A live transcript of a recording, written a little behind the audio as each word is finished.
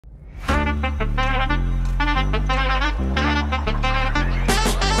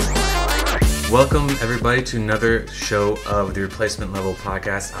Welcome, everybody, to another show of the Replacement Level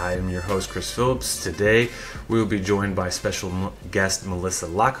Podcast. I am your host, Chris Phillips. Today, we will be joined by special guest Melissa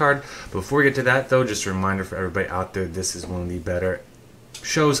Lockard. Before we get to that, though, just a reminder for everybody out there, this is one of the better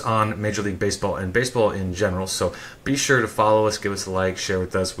shows on Major League Baseball and baseball in general. So be sure to follow us, give us a like, share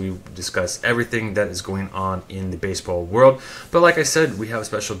with us. We discuss everything that is going on in the baseball world. But like I said, we have a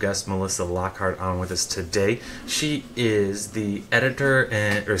special guest, Melissa Lockard, on with us today. She is the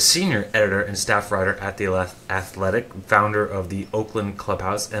senior editor and staff writer at The Athletic, founder of the Oakland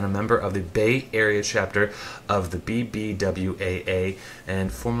Clubhouse, and a member of the Bay Area chapter of the BBWAA,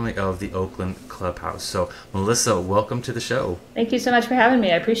 and formerly of the Oakland Clubhouse. So Melissa, welcome to the show. Thank you so much for having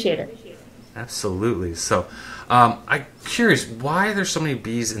me. I appreciate it. Absolutely. So I'm curious, why there's so many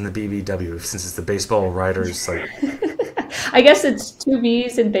B's in the BBW, since it's the baseball writers? I guess it's two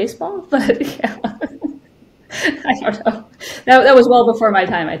B's in baseball, but yeah. I don't know. That was well before my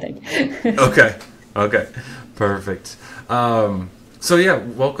time, I think. Okay. Perfect. So yeah,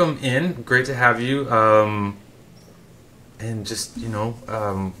 welcome in. Great to have you. And just,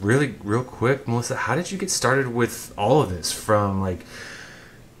 really real quick, Melissa, how did you get started with all of this, from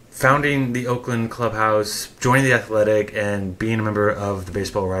founding the Oakland Clubhouse, joining the Athletic, and being a member of the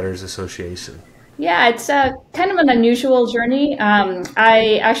Baseball Writers Association? Yeah, it's kind of an unusual journey.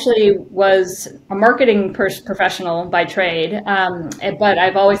 I actually was a marketing professional by trade, but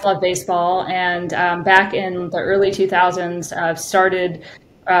I've always loved baseball. And back in the early 2000s, I've started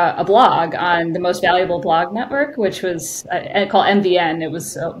a blog on the Most Valuable Blog Network, which was called MVN. It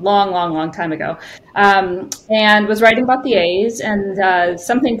was a long time ago, and was writing about the A's. And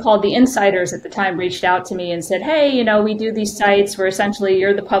something called the Insiders at the time reached out to me and said, "Hey, we do these sites where essentially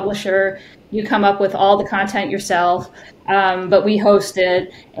you're the publisher. You come up with all the content yourself, but we host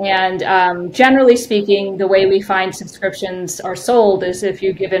it. And generally speaking, the way we find subscriptions are sold is if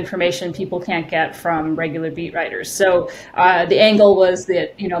you give information people can't get from regular beat writers." So the angle was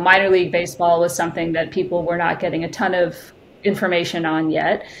that, minor league baseball was something that people were not getting a ton of information on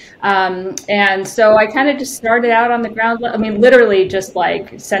yet. And so I kind of just started out on the ground. I mean, literally just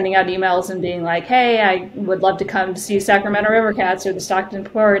sending out emails and being like, "Hey, I would love to come see Sacramento Rivercats or the Stockton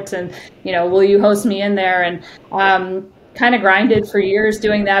Ports, and, will you host me in there?" And kind of grinded for years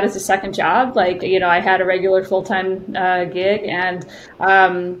doing that as a second job. I had a regular full-time gig, and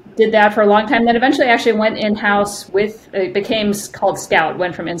did that for a long time. Then eventually actually went in-house it became called Scout,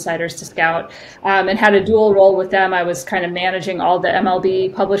 went from Insiders to Scout, and had a dual role with them. I was kind of managing all the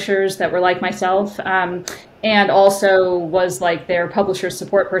MLB publishers that were like myself, and also was their publisher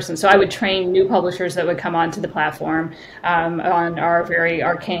support person. So I would train new publishers that would come onto the platform, on our very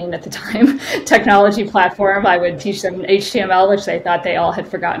arcane at the time technology platform. I would teach them HTML, which they thought they all had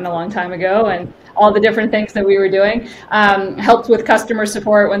forgotten a long time ago, and all the different things that we were doing. Helped with customer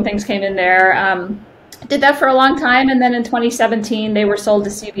support when things came in there. Did that for a long time, and then in 2017 they were sold to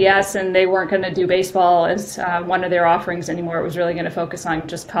CBS, and they weren't going to do baseball as one of their offerings anymore. It was really going to focus on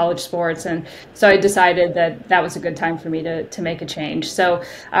just college sports, and so I decided that was a good time for me to make a change. So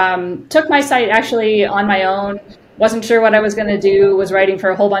took my site actually on my own. Wasn't sure what I was going to do, was writing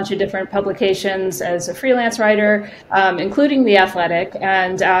for a whole bunch of different publications as a freelance writer, including The Athletic,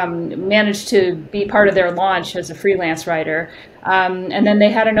 and managed to be part of their launch as a freelance writer. And then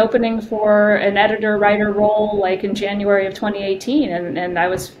they had an opening for an editor-writer role in January of 2018, and I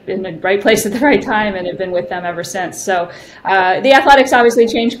was in the right place at the right time and have been with them ever since. So The Athletic's obviously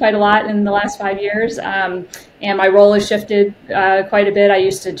changed quite a lot in the last 5 years, and my role has shifted quite a bit. I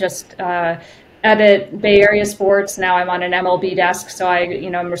used to just edit Bay Area sports. Now I'm on an MLB desk, so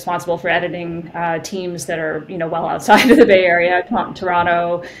I'm responsible for editing teams that are, well outside of the Bay Area,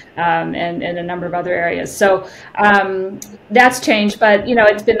 Toronto, and a number of other areas. So that's changed, but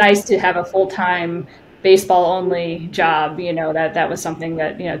it's been nice to have a full-time baseball-only job. That was something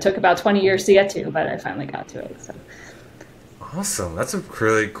that took about 20 years to get to, but I finally got to it. So. Awesome. That's a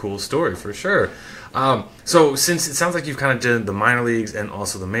really cool story for sure. So since it sounds like you've kind of done the minor leagues and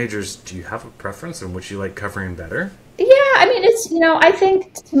also the majors, do you have a preference in which you like covering better? Yeah, I mean, it's, I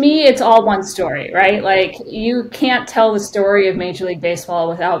think to me, it's all one story, right? You can't tell the story of Major League Baseball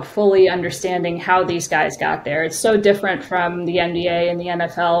without fully understanding how these guys got there. It's so different from the NBA and the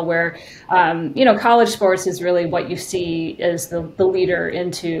NFL, where, college sports is really what you see as the leader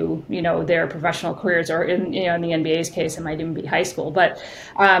into, their professional careers, or in the NBA's case, it might even be high school. But,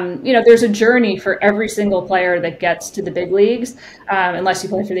 there's a journey for every single player that gets to the big leagues. Unless you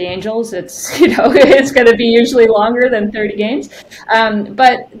play for the Angels, it's, it's going to be usually longer than 30 games.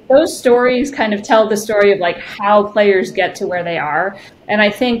 But those stories kind of tell the story of like how players get to where they are. And I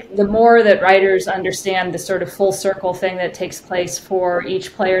think the more that writers understand the sort of full circle thing that takes place for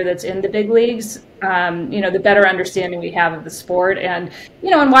each player that's in the big leagues, the better understanding we have of the sport, and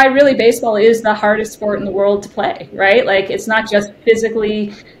why really baseball is the hardest sport in the world to play, right? Like, it's not just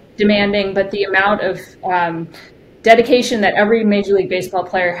physically demanding, but the amount of dedication that every Major League Baseball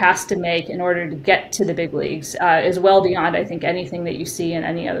player has to make in order to get to the big leagues is well beyond, I think, anything that you see in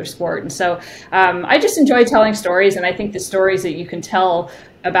any other sport. And so I just enjoy telling stories, and I think the stories that you can tell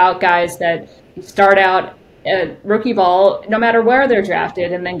about guys that start out at rookie ball, no matter where they're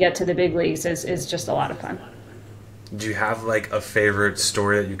drafted, and then get to the big leagues is just a lot of fun. Do you have like a favorite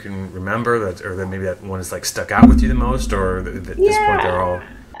story that you can remember, or that maybe that one is like stuck out with you the most, or at this point they're all...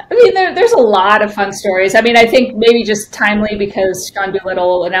 I mean, there's a lot of fun stories. I mean, I think maybe just timely because Sean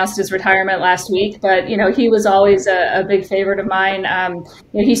Doolittle announced his retirement last week, but, he was always a big favorite of mine.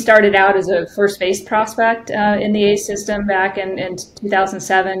 He started out as a first base prospect in the A's system back in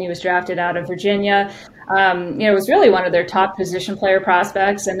 2007. He was drafted out of Virginia. Was really one of their top position player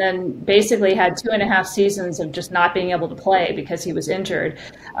prospects, and then basically had 2.5 seasons of just not being able to play because he was injured.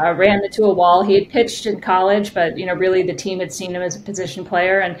 Ran into a wall. He had pitched in college, but, really the team had seen him as a position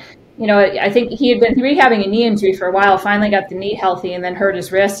player. And, I think he had been rehabbing a knee injury for a while, finally got the knee healthy, and then hurt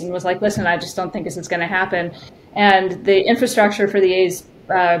his wrist and was like, listen, I just don't think this is going to happen. And the infrastructure for the A's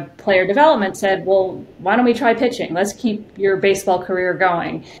player development said, well, why don't we try pitching? Let's keep your baseball career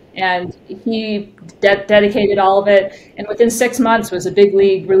going. And he dedicated all of it, and within 6 months was a big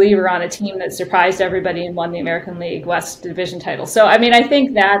league reliever on a team that surprised everybody and won the American League West Division title. So, I mean, I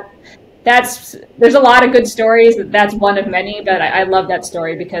think there's a lot of good stories. That's one of many, but I love that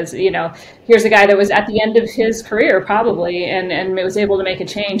story because, here's a guy that was at the end of his career probably and was able to make a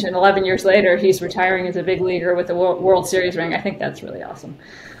change. And 11 years later, he's retiring as a big leaguer with a World Series ring. I think that's really awesome.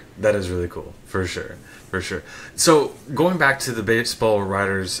 That is really cool, for sure. So going back to the Baseball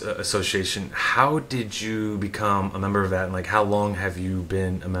Writers Association, how did you become a member of that, and like how long have you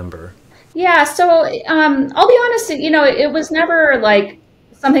been a member? Yeah, so I'll be honest, it was never like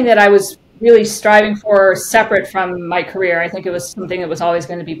something that I was really striving for separate from my career. I think it was something that was always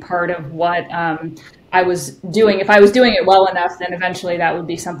going to be part of what I was doing. If I was doing it well enough, then eventually that would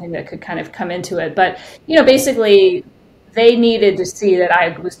be something that could kind of come into it. But, basically they needed to see that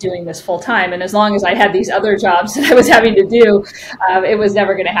I was doing this full time. And as long as I had these other jobs that I was having to do, it was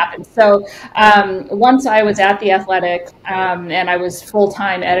never going to happen. So once I was at The Athletic and I was full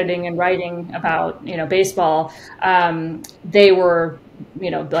time editing and writing about, baseball, they were,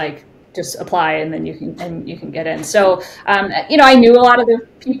 like, just apply and then you can get in. So, I knew a lot of the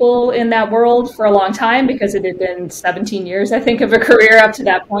people in that world for a long time because it had been 17 years, I think, of a career up to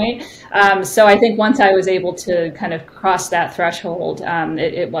that point. So I think once I was able to kind of cross that threshold,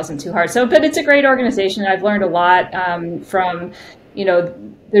 it wasn't too hard. So, but it's a great organization. I've learned a lot from,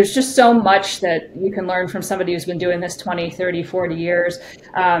 there's just so much that you can learn from somebody who's been doing this 20, 30, 40 years,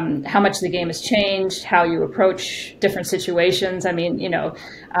 how much the game has changed, how you approach different situations. I mean,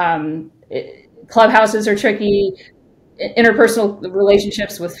 clubhouses are tricky, interpersonal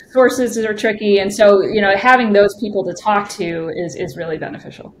relationships with sources are tricky. And so, having those people to talk to is really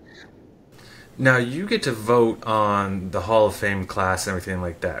beneficial. Now, you get to vote on the Hall of Fame class and everything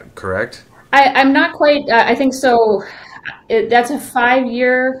like that, correct? I'm not quite, I think so. That's a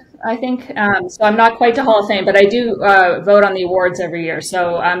 5-year, I think. So I'm not quite to Hall of Fame, but I do vote on the awards every year.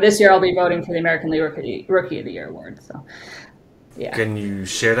 So this year I'll be voting for the American League Rookie of the Year award. So, yeah. Can you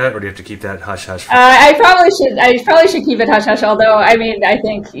share that, or do you have to keep that hush hush? I probably should keep it hush hush. Although, I mean, I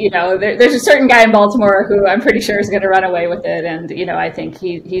think there's a certain guy in Baltimore who I'm pretty sure is going to run away with it, and I think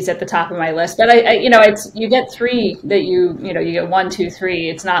he's at the top of my list. But it's you get 3 that you get 1, 2, 3.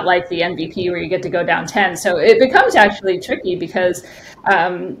 It's not like the MVP where you get to go down 10. So it becomes actually tricky because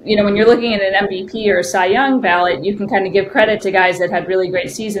when you're looking at an MVP or a Cy Young ballot, you can kind of give credit to guys that had really great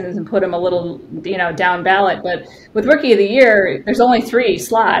seasons and put them a little down ballot. But with Rookie of the Year, there's only 3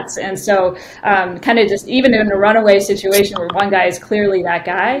 slots, and so kind of just even in a runaway situation where one guy is clearly that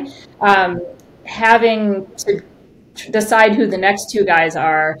guy, having to decide who the next 2 guys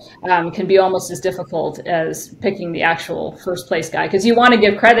are can be almost as difficult as picking the actual first place guy, because you want to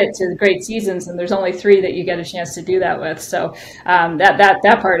give credit to the great seasons, and there's only 3 that you get a chance to do that with. So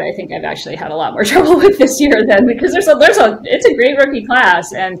that part I think I've actually had a lot more trouble with this year then, because it's a great rookie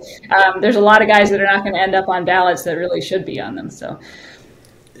class, and there's a lot of guys that are not going to end up on ballots that really should be on them. So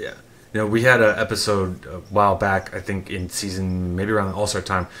yeah. We had an episode a while back, I think in season, maybe around the All-Star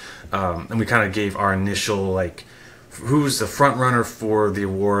time, and we kind of gave our initial who's the front runner for the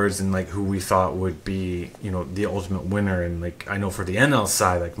awards and like who we thought would be, you know, the ultimate winner. And like I know for the NL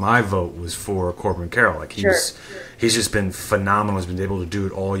side, like my vote was for Corbin Carroll. Like he's just been phenomenal. He's been able to do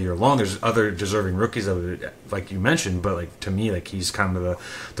it all year long. There's other deserving rookies of it, like you mentioned, but like to me, like he's kind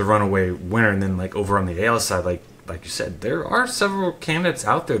of the runaway winner. And then like over on the AL side, like you said, there are several candidates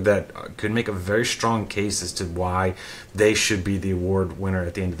out there that could make a very strong case as to why they should be the award winner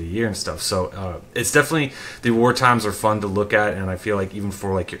at the end of the year and stuff. So it's definitely, the award times are fun to look at, and I feel like even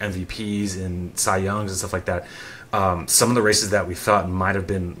for like your MVPs and Cy Youngs and stuff like that, some of the races that we thought might have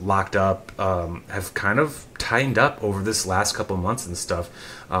been locked up have kind of tightened up over this last couple of months and stuff.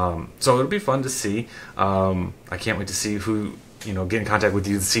 So it'll be fun to see. I can't wait to see who, you know, get in contact with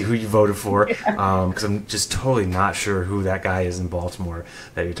you to see who you voted for, because I'm just totally not sure who that guy is in Baltimore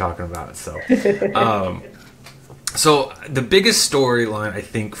that you're talking about. So, so the biggest storyline I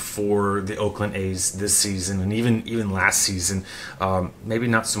think for the Oakland A's this season, and even last season, maybe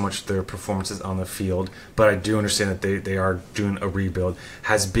not so much their performances on the field, but I do understand that they are doing a rebuild,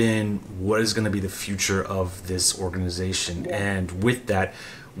 has been what is going to be the future of this organization. And with that,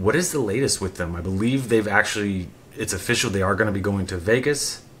 what is the latest with them? I believe they've actually, it's official, they are going to be going to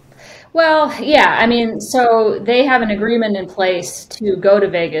Vegas. Well, yeah, I mean, so they have an agreement in place to go to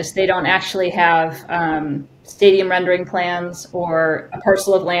Vegas. They don't actually have stadium rendering plans or a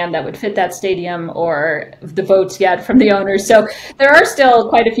parcel of land that would fit that stadium or the votes yet from the owners. So there are still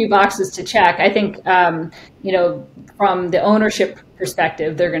quite a few boxes to check. I think, you know, from the ownership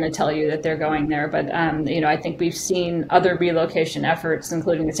perspective, they're going to tell you that they're going there. But, you know, I think we've seen other relocation efforts,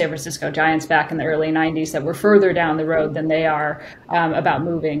 including the San Francisco Giants back in the early 90s, that were further down the road than they are about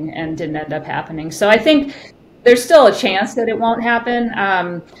moving and didn't end up happening. So I think there's still a chance that it won't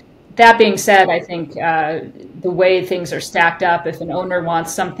happen. That being said, I think the way things are stacked up, if an owner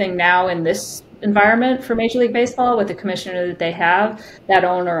wants something now in this environment for Major League Baseball with the commissioner that they have, that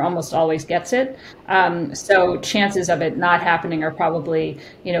owner almost always gets it. So chances of it not happening are probably,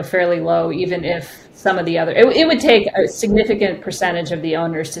 you know, fairly low, even if some of the other, it would take a significant percentage of the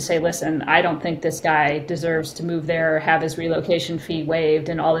owners to say, listen, I don't think this guy deserves to move there or have his relocation fee waived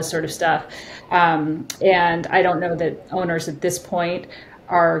and all this sort of stuff. And I don't know that owners at this point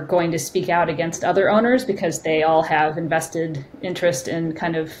are going to speak out against other owners because they all have invested interest in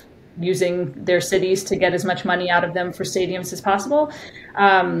kind of using their cities to get as much money out of them for stadiums as possible.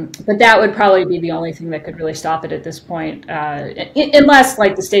 But that would probably be the only thing that could really stop it at this point, unless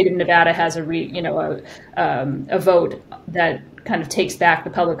like the state of Nevada has a vote that kind of takes back the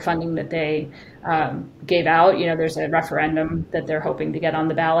public funding that they gave out. You know, there's a referendum that they're hoping to get on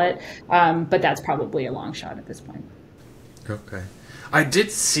the ballot, but that's probably a long shot at this point. Okay. I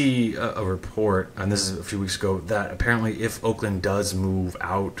did see a report, and this is a few weeks ago, that apparently if Oakland does move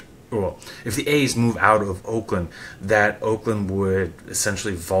out, well, if the A's move out of Oakland, that Oakland would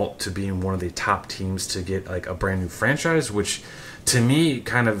essentially vault to being one of the top teams to get like a brand new franchise, which to me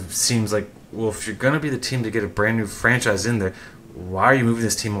kind of seems like, well, if you're going to be the team to get a brand new franchise in there, why are you moving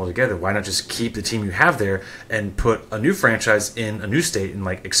this team altogether? Why not just keep the team you have there and put a new franchise in a new state and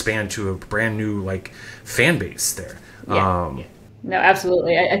like expand to a brand new like fan base there? Yeah. No,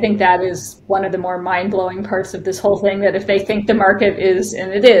 absolutely. I think that is one of the more mind-blowing parts of this whole thing, that if they think the market is,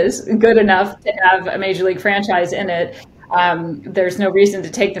 and it is, good enough to have a Major League franchise in it, there's no reason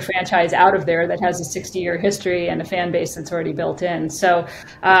to take the franchise out of there that has a 60-year history and a fan base that's already built in. So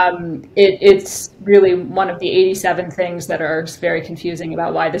it's really one of the 87 things that are very confusing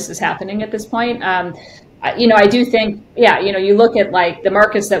about why this is happening at this point. You know, I do think, yeah, you know, you look at like the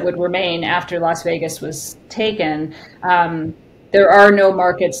markets that would remain after Las Vegas was taken, there are no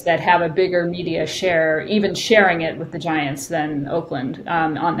markets that have a bigger media share, even sharing it with the Giants, than Oakland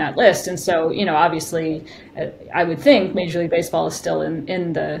on that list. And so, you know, obviously, I would think Major League Baseball is still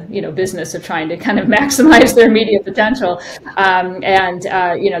in the, you know, business of trying to kind of maximize their media potential.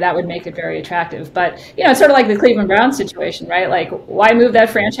 You know, that would make it very attractive. But, you know, it's sort of like the Cleveland Browns situation, right? Like, why move that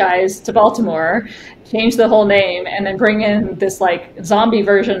franchise to Baltimore, change the whole name, and then bring in this like zombie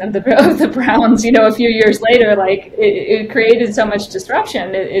version of the Browns, you know, a few years later? Like it created so much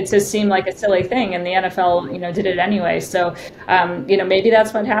disruption. It just seemed like a silly thing, and the NFL, you know, did it anyway. So, you know, maybe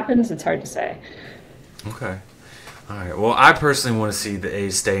that's what happens. It's hard to say. Okay. All right. Well, I personally want to see the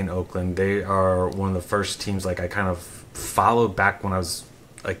A's stay in Oakland. They are one of the first teams like I kind of followed back when I was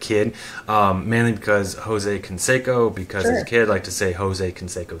a kid, mainly because Jose Canseco, because as a kid I like to say Jose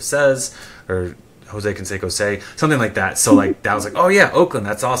Canseco says, or Jose Canseco say? Something like that. So like that was like, oh yeah, Oakland,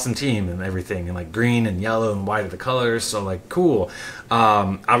 that's an awesome team and everything, and like green and yellow and white are the colors. So like cool.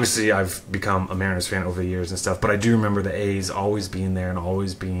 Obviously, I've become a Mariners fan over the years and stuff, but I do remember the A's always being there and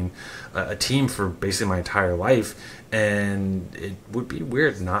always being a team for basically my entire life. And it would be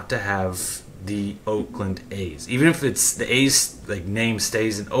weird not to have the Oakland A's, even if it's the A's like name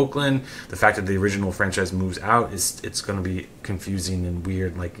stays in Oakland. The fact that the original franchise moves out it's going to be confusing and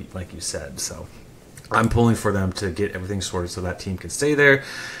weird, like you said. So I'm pulling for them to get everything sorted so that team can stay there,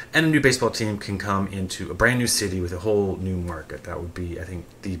 and a new baseball team can come into a brand new city with a whole new market. That would be, I think,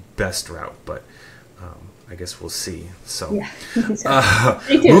 the best route. But I guess we'll see. So, yeah.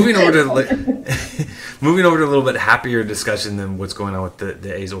 moving over to a little bit happier discussion than what's going on with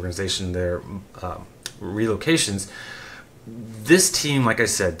the A's organization, their relocations. This team, like I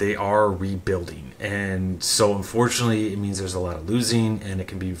said, they are rebuilding, and so unfortunately, it means there's a lot of losing, and it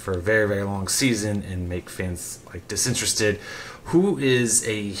can be for a very, very long season and make fans like disinterested. Who is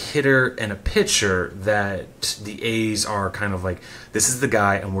a hitter and a pitcher that the A's are kind of like, this is the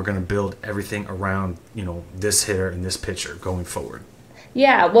guy, and we're going to build everything around, this hitter and this pitcher going forward?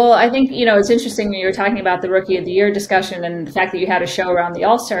 Yeah, well, I think, it's interesting when you were talking about the Rookie of the Year discussion and the fact that you had a show around the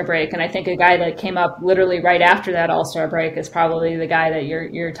All-Star break. And I think a guy that came up literally right after that All-Star break is probably the guy that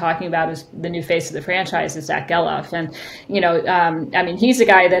you're talking about as the new face of the franchise, is Zach Geloff. And, he's a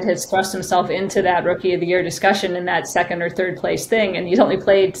guy that has thrust himself into that Rookie of the Year discussion in that second or third place thing. And he's only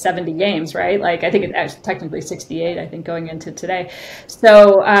played 70 games, right? Like, I think it's actually technically 68, I think, going into today.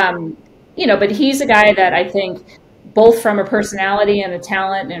 So, but he's a guy that I think, both from a personality and a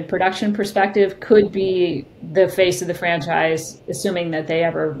talent and production perspective, could be the face of the franchise, assuming that they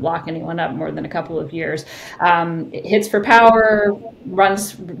ever lock anyone up more than a couple of years. Hits for power,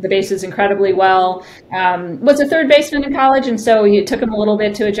 runs the bases incredibly well. Was a third baseman in college, and so it took him a little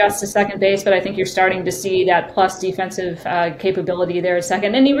bit to adjust to second base, but I think you're starting to see that plus defensive capability there at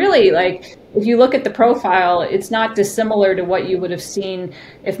second. And he really, if you look at the profile, it's not dissimilar to what you would have seen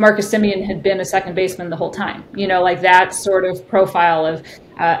if Marcus Semien had been a second baseman the whole time. That sort of profile of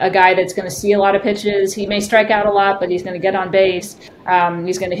a guy that's going to see a lot of pitches. He may strike out a lot, but he's going to get on base.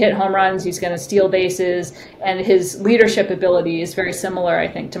 He's going to hit home runs. He's going to steal bases. And his leadership ability is very similar, I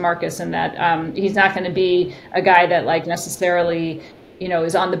think, to Marcus, in that he's not going to be a guy that necessarily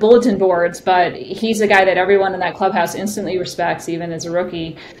is on the bulletin boards, but he's a guy that everyone in that clubhouse instantly respects, even as a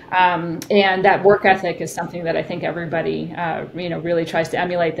rookie. And that work ethic is something that I think everybody, really tries to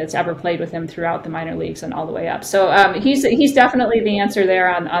emulate that's ever played with him throughout the minor leagues and all the way up. So he's definitely the answer there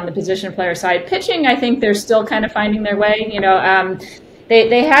on the position player side. Pitching, I think they're still kind of finding their way.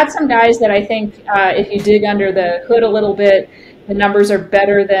 They had some guys that I think if you dig under the hood a little bit, the numbers are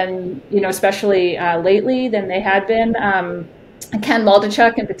better than, especially lately, than they had been. Ken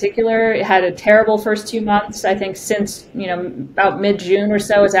Maldachuk in particular had a terrible first 2 months. I think since, about mid-June or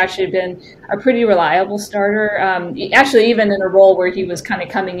so, has actually been a pretty reliable starter. Actually, even in a role where he was kind of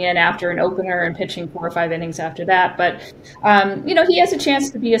coming in after an opener and pitching 4 or 5 innings after that. But, he has a chance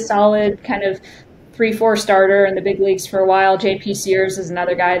to be a solid kind of 3-4 starter in the big leagues for a while. JP Sears is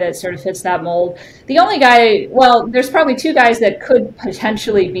another guy that sort of fits that mold. The only guy, well, there's probably 2 guys that could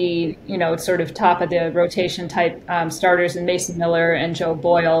potentially be, sort of top of the rotation type starters, in Mason Miller and Joe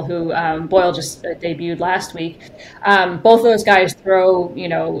Boyle, who Boyle just debuted last week. Both of those guys throw,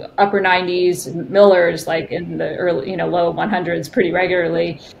 upper 90s. Miller's in the early, low 100s pretty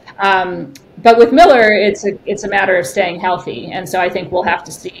regularly. But with Miller, it's a matter of staying healthy, and so I think we'll have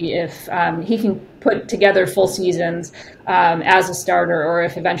to see if he can put together full seasons as a starter, or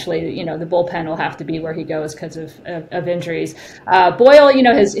if eventually, the bullpen will have to be where he goes because of injuries. Boyle,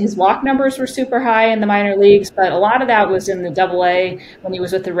 his walk numbers were super high in the minor leagues, but a lot of that was in the Double-A when he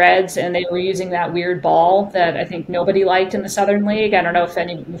was with the Reds, and they were using that weird ball that I think nobody liked in the Southern League. I don't know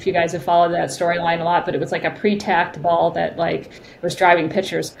if you guys have followed that storyline a lot, but it was like a pre-tacked ball that was driving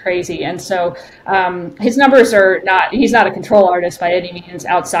pitchers crazy, and so his numbers are not. He's not a control artist by any means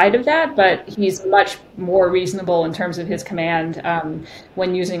outside of that, but he's much more reasonable in terms of his command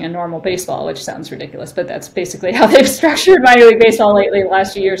when using a normal baseball, which sounds ridiculous, but that's basically how they've structured minor league baseball lately, the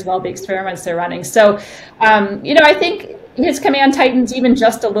last few years with all the experiments they're running. So, I think his command tightens even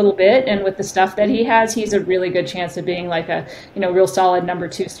just a little bit, and with the stuff that he has, he's a really good chance of being like a, real solid number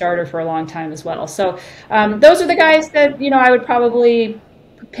 2 starter for a long time as well. So those are the guys that, I would probably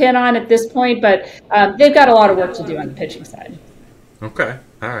pin on at this point, but they've got a lot of work to do on the pitching side. Okay.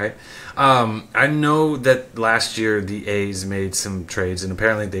 All right. I know that last year the A's made some trades, and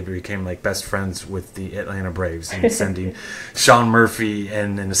apparently they became like best friends with the Atlanta Braves, and sending Sean Murphy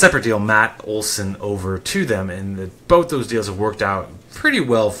and in a separate deal Matt Olson over to them, and both those deals have worked out pretty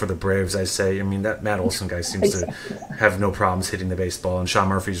well for the Braves. I say. I mean, that Matt Olson guy seems to have no problems hitting the baseball, and Sean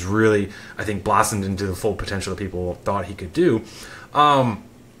Murphy's really, I think, blossomed into the full potential that people thought he could do.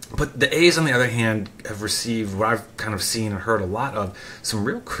 But the A's, on the other hand, have received what I've kind of seen and heard a lot of, some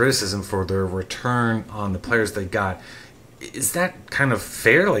real criticism for their return on the players they got. Is that kind of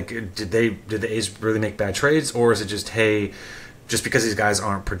fair? Like, did the A's really make bad trades, or is it just, hey, just because these guys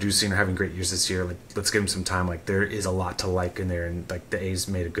aren't producing or having great years this year, like, let's give them some time? Like, there is a lot to like in there, and like the A's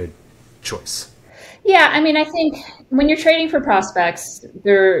made a good choice. Yeah, I mean, I think when you're trading for prospects,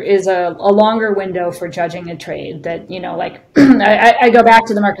 there is a longer window for judging a trade that, like I go back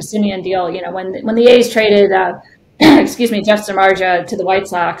to the Marcus Semien deal, when the A's traded, excuse me, Jeff Samardzija to the White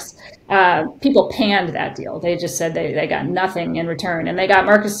Sox, people panned that deal. They just said they got nothing in return. And they got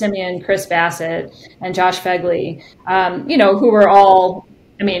Marcus Semien, Chris Bassett, and Josh Phegley, who were all,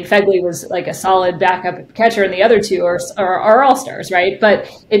 I mean, Phegley was like a solid backup catcher, and the other two are all-stars, right? But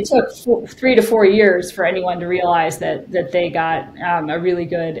it took 3 to 4 years for anyone to realize that they got a really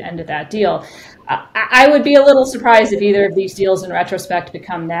good end of that deal. I would be a little surprised if either of these deals in retrospect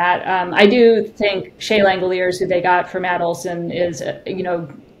become that. I do think Shea Langoliers, who they got for Matt Olson, is,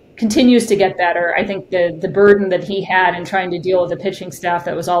 continues to get better. I think the burden that he had in trying to deal with the pitching staff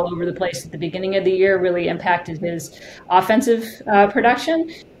that was all over the place at the beginning of the year really impacted his offensive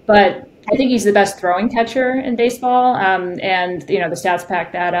production. But I think he's the best throwing catcher in baseball, and the stats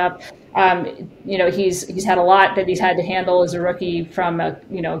back that up. He's had a lot that he's had to handle as a rookie from a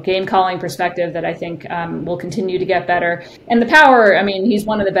game calling perspective that I think will continue to get better. And the power, I mean, he's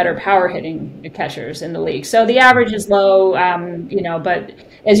one of the better power hitting catchers in the league. So the average is low, but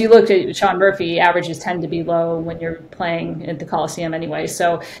as you look at Sean Murphy, averages tend to be low when you're playing at the Coliseum anyway.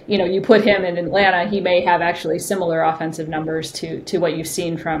 So, you put him in Atlanta, he may have actually similar offensive numbers to what you've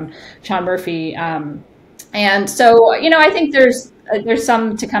seen from Sean Murphy. And so, I think there's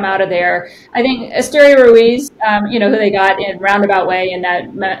some to come out of there. I think Asterio Ruiz, who they got in roundabout way in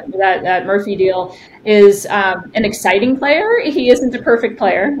that Murphy deal, is an exciting player. He isn't a perfect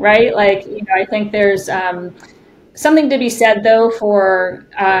player, right? Like, I think there's something to be said, though, for,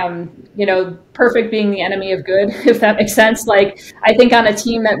 perfect being the enemy of good, if that makes sense. Like, I think on a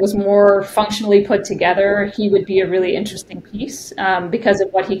team that was more functionally put together, he would be a really interesting piece because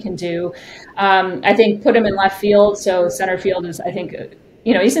of what he can do. I think put him in left field, so center field is, I think,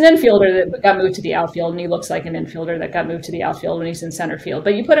 he's an infielder that got moved to the outfield, and he looks like an infielder that got moved to the outfield when he's in center field.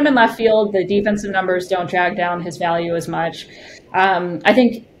 But you put him in left field, the defensive numbers don't drag down his value as much. I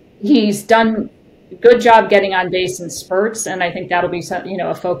think he's done good job getting on base in spurts, and I think that'll be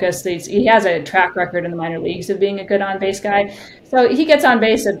a focus. He has a track record in the minor leagues of being a good on base guy. So he gets on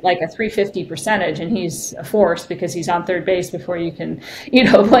base at like a 350 percentage, and he's a force because he's on third base before you can,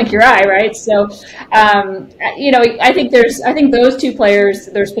 blink your eye, right? So, I think those two players,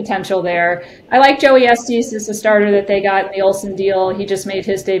 there's potential there. I like Joey Estes as a starter that they got in the Olsen deal. He just made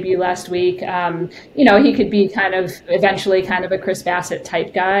his debut last week. He could be eventually kind of a Chris Bassett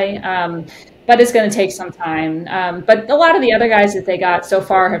type guy. But it's going to take some time. But a lot of the other guys that they got so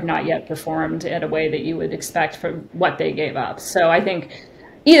far have not yet performed in a way that you would expect from what they gave up. So I think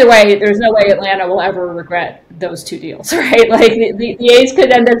either way, there's no way Atlanta will ever regret those two deals, right? Like the A's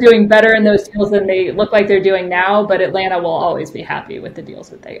could end up doing better in those deals than they look like they're doing now, but Atlanta will always be happy with the deals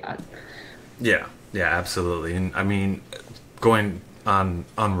that they got. Yeah, absolutely. And I mean, going on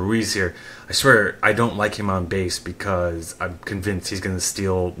Ruiz here, I swear I don't like him on base because I'm convinced he's going to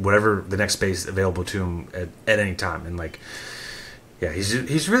steal whatever the next base available to him at any time. And like, yeah,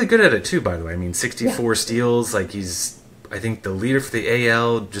 he's really good at it too, by the way. I mean, 64 steals, like he's, I think, the leader for the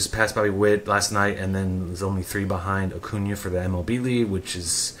AL, just passed Bobby Witt last night, and then was only 3 behind Acuna for the MLB lead, which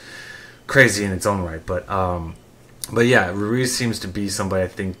is crazy in its own right. But yeah, Ruiz seems to be somebody I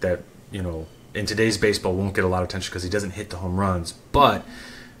think that, in today's baseball won't get a lot of attention because he doesn't hit the home runs, but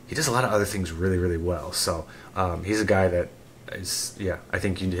he does a lot of other things really, really well. So he's a guy that is, I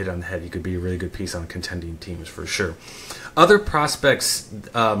think you hit it on the head. He could be a really good piece on contending teams for sure. Other prospects,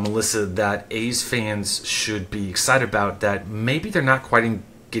 Melissa, that A's fans should be excited about that maybe they're not quite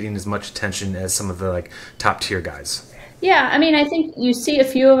getting as much attention as some of the top tier guys. Yeah, I mean, I think you see a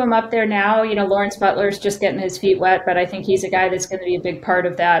few of them up there now. Lawrence Butler's just getting his feet wet, but I think he's a guy that's going to be a big part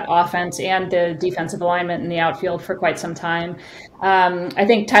of that offense and the defensive alignment in the outfield for quite some time. I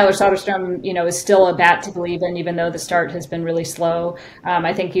think Tyler Soderstrom, is still a bat to believe in, even though the start has been really slow.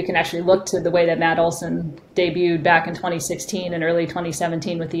 I think you can actually look to the way that Matt Olson debuted back in 2016 and early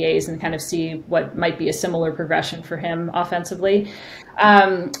 2017 with the A's and kind of see what might be a similar progression for him offensively.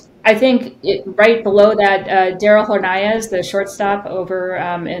 I think right below that, Daryl Hornayez, the shortstop over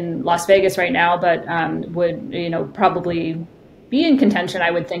in Las Vegas right now, but would probably be in contention,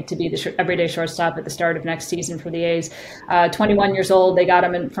 I would think, to be the everyday shortstop at the start of next season for the A's. 21 years old, they got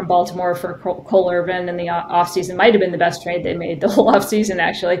him from Baltimore for Cole Irvin in the offseason. Might have been the best trade they made the whole offseason,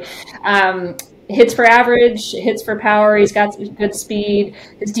 actually. Hits for average, hits for power. He's got good speed.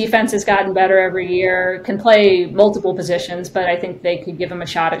 His defense has gotten better every year. Can play multiple positions, but I think they could give him a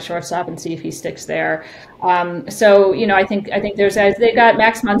shot at shortstop and see if he sticks there. So I think there's they got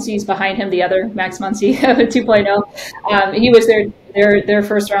Max Muncy's behind him, the other Max Muncy 2.0. He was their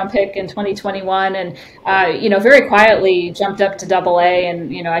first round pick in 2021, and very quietly jumped up to Double-A,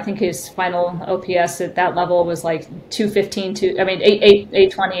 and I think his final OPS at that level was like 815,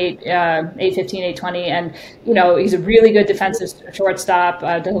 820, and he's a really good defensive shortstop.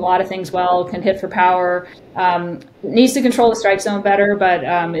 Does a lot of things well. Can hit for power. Needs to control the strike zone better, but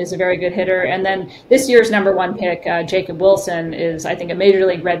is a very good hitter. And then this year's number one pick, Jacob Wilson, is, I think, a major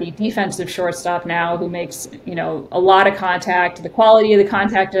league ready defensive shortstop now who makes a lot of contact. The quality of the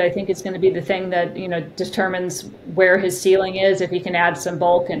contact, I think, is going to be the thing that determines where his ceiling is. If he can add some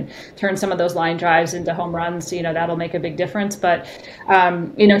bulk and turn some of those line drives into home runs, that'll make a big difference. But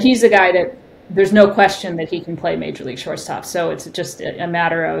he's a guy that there's no question that he can play major league shortstop. So it's just a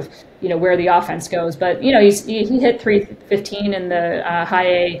matter of where the offense goes. But he hit 315 in the High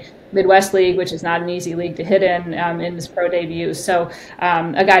A Midwest League, which is not an easy league to hit in his pro debut. So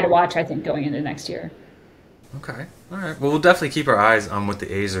a guy to watch, I think, going into next year. Okay. All right. Well, we'll definitely keep our eyes on what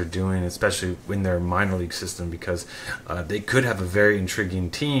the A's are doing, especially in their minor league system, because they could have a very intriguing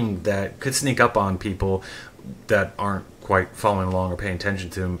team that could sneak up on people that aren't quite following along or paying attention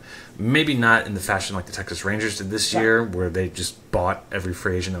to them. Maybe not in the fashion like the Texas Rangers did this year, where they just bought every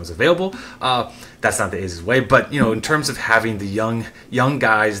free agent that was available. That's not the A's way. But in terms of having the young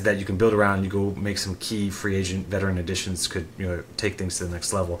guys that you can build around, you go make some key free agent veteran additions could take things to the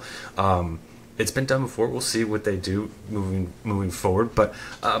next level. It's been done before. We'll see what they do moving forward. But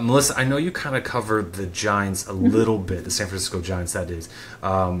Melissa, I know you kind of covered the Giants a little bit, the San Francisco Giants, that is.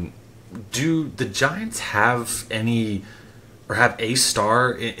 Do the Giants have any, or have a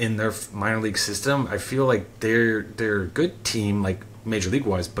star in their minor league system? I feel like they're a good team, like major league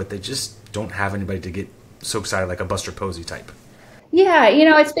wise, but they just don't have anybody to get so excited, like a Buster Posey type. Yeah,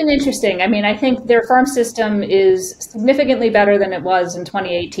 it's been interesting. I mean, I think their farm system is significantly better than it was in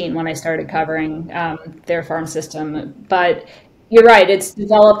 2018 when I started covering their farm system. But you're right, it's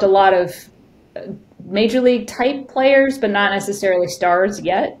developed a lot of major league type players, but not necessarily stars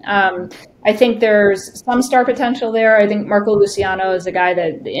yet. I think there's some star potential there. I think Marco Luciano is a guy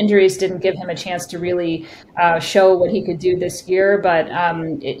that the injuries didn't give him a chance to really show what he could do this year. But,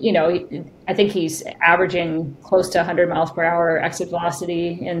 I think he's averaging close to 100 miles per hour exit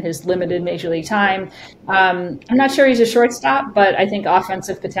velocity in his limited major league time. I'm not sure he's a shortstop, but I think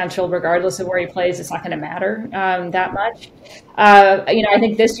offensive potential, regardless of where he plays, it's not going to matter that much. I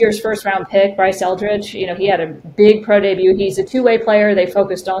think this year's first round pick, Bryce Eldridge, he had a big pro debut. He's a two-way player. They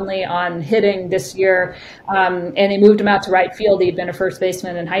focused only on hitting this year, and they moved him out to right field. He'd been a first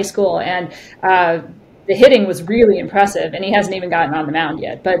baseman in high school, and the hitting was really impressive, and he hasn't even gotten on the mound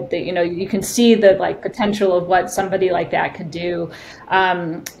yet. But you can see the potential of what somebody like that could do.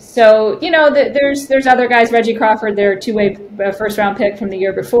 There's other guys. Reggie Crawford, their two-way first-round pick from the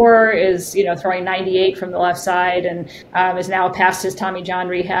year before, is throwing 98 from the left side, and is now past his Tommy John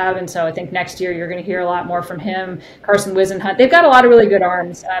rehab. And so I think next year you're going to hear a lot more from him. Carson Wisenhunt. They've got a lot of really good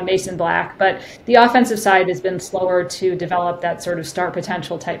arms. Mason Black, but the offensive side has been slower to develop that sort of star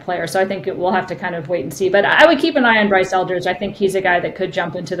potential type player. So I think we'll have to kind of wait and see. But I would keep an eye on Bryce Eldridge. I think he's a guy that could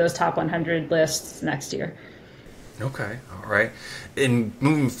jump into those top 100 lists next year. Okay, all right. And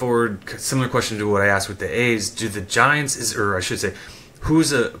moving forward, similar question to what I asked with the A's, do the Giants, or I should say,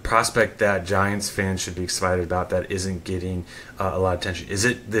 who's a prospect that Giants fans should be excited about that isn't getting a lot of attention? Is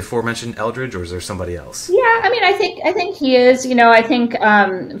it the aforementioned Eldridge, or is there somebody else? Yeah, I mean, I think he is. I think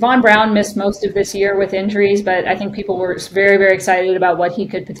Von Braun missed most of this year with injuries, but I think people were very, very excited about what he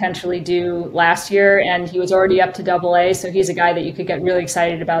could potentially do last year, and he was already up to Double-A, so he's a guy that you could get really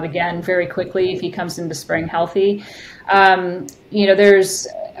excited about again very quickly if he comes into spring healthy.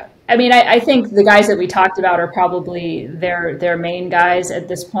 I mean, I think the guys that we talked about are probably their main guys at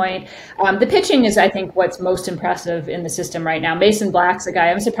this point. The pitching is, I think, what's most impressive in the system right now. Mason Black's a guy.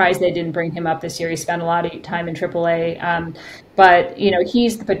 I'm surprised they didn't bring him up this year. He spent a lot of time in AAA. But,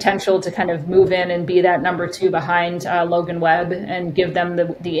 he's the potential to kind of move in and be that number 2 behind Logan Webb and give them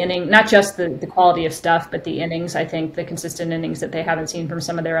the inning, not just the quality of stuff, but the innings, I think, the consistent innings that they haven't seen from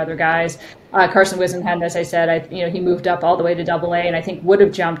some of their other guys. Carson Wisenhunt, as I said, he moved up all the way to AA and I think would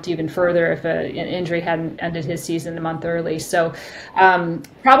have jumped even further if an injury hadn't ended his season a month early. So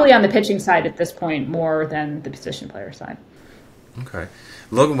probably on the pitching side at this point more than the position player side. Okay.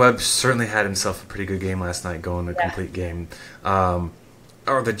 Logan Webb certainly had himself a pretty good game last night, going a complete game.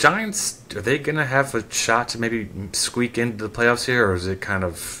 Are the Giants, are they going to have a shot to maybe squeak into the playoffs here, or is it kind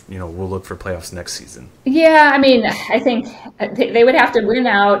of, we'll look for playoffs next season? Yeah, I mean, I think they would have to win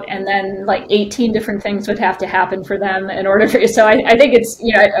out, and then like 18 different things would have to happen for them in order for. So I think it's,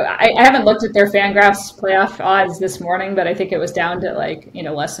 I haven't looked at their Fangraphs playoff odds this morning, but I think it was down to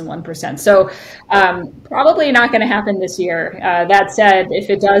less than 1%. So probably not going to happen this year. That said,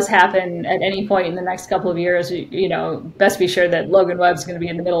 if it does happen at any point in the next couple of years, best be sure that Logan Webb's going to be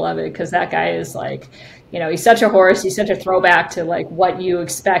in the middle of it, because that guy is he's such a horse. He's such a throwback to what you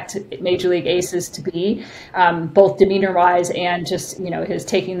expect Major League aces to be, both demeanor wise and just, his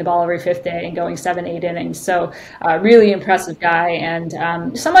taking the ball every 5th day and going 7-8 innings. So really impressive guy,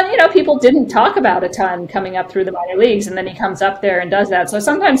 and someone, people didn't talk about a ton coming up through the minor leagues, and then he comes up there and does that. So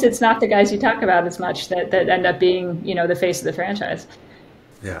sometimes it's not the guys you talk about as much that end up being, the face of the franchise.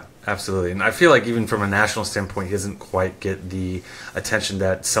 Yeah, absolutely. And I feel like even from a national standpoint, he doesn't quite get the attention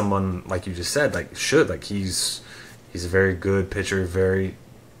that someone like you just said should. He's a very good pitcher, very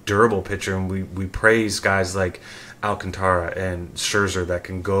durable pitcher, and we praise guys like Alcantara and Scherzer that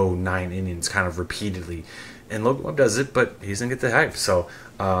can go 9 innings kind of repeatedly. And Logan Webb does it, but he doesn't get the hype. So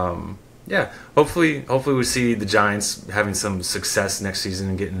yeah, hopefully we see the Giants having some success next season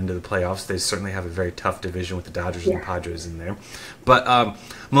and getting into the playoffs. They certainly have a very tough division with the Dodgers and the Padres in there. But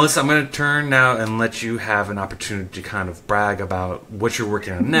Melissa, I'm going to turn now and let you have an opportunity to kind of brag about what you're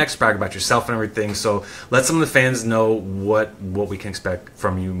working on next, brag about yourself and everything. So let some of the fans know what we can expect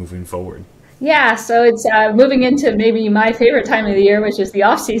from you moving forward. Yeah, so it's moving into maybe my favorite time of the year, which is the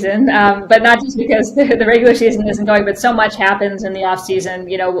off season. But not just because the regular season isn't going, but so much happens in the off season.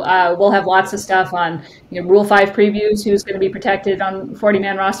 We'll have lots of stuff on Rule 5 previews, who's going to be protected on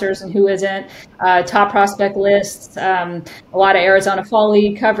 40-man rosters and who isn't, top prospect lists, a lot of Arizona Fall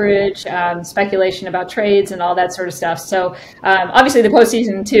League coverage, speculation about trades and all that sort of stuff. So obviously the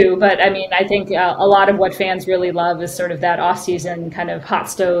postseason too, but I mean, I think a lot of what fans really love is sort of that off season kind of hot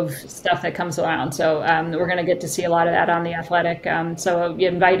stove stuff that comes around. So we're going to get to see a lot of that on The Athletic. So we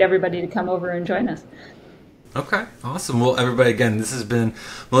invite everybody to come over and join us. Okay, awesome. Well, everybody, again, this has been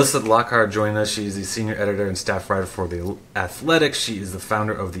Melissa Lockard joining us. She's the senior editor and staff writer for The Athletic. She is the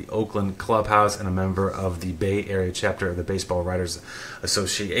founder of the Oakland Clubhouse and a member of the Bay Area chapter of the Baseball Writers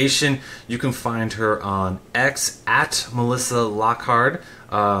Association. You can find her on X at Melissa Lockard.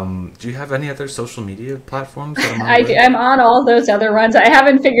 Do you have any other social media platforms? I'm on all those other ones. I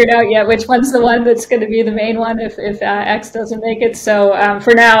haven't figured out yet which one's the one that's going to be the main one if X doesn't make it. So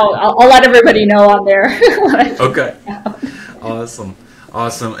for now, I'll let everybody know on there. Okay. Awesome.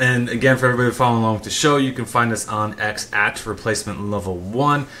 And again, for everybody following along with the show, you can find us on X at Replacement Level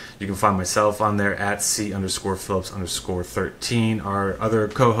 1. You can find myself on there at C_Phillips_13. Our other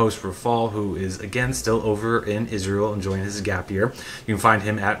co-host, Rafal, who is, again, still over in Israel enjoying his gap year. You can find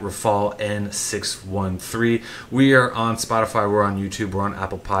him at RafalN613. We are on Spotify. We're on YouTube. We're on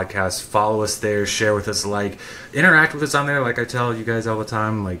Apple Podcasts. Follow us there. Share with us. Interact with us on there. Like I tell you guys all the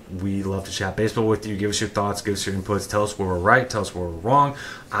time, we love to chat baseball with you. Give us your thoughts. Give us your inputs. Tell us where we're right. Tell us where we're wrong.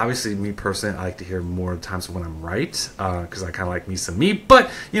 Obviously, me personally, I like to hear more times when I'm right, because I kind of like me some me.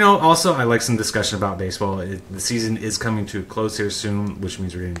 But, also I like some discussion about baseball. The season is coming to a close here soon, which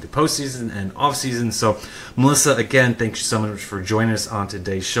means we're getting to postseason and off-season. So, Melissa, again, thank you so much for joining us on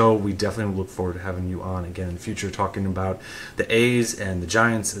today's show. We definitely look forward to having you on again in the future, talking about the A's and the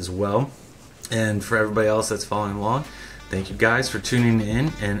Giants as well. And for everybody else that's following along, thank you guys for tuning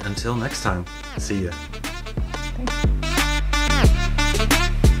in. And until next time, see ya. Thanks.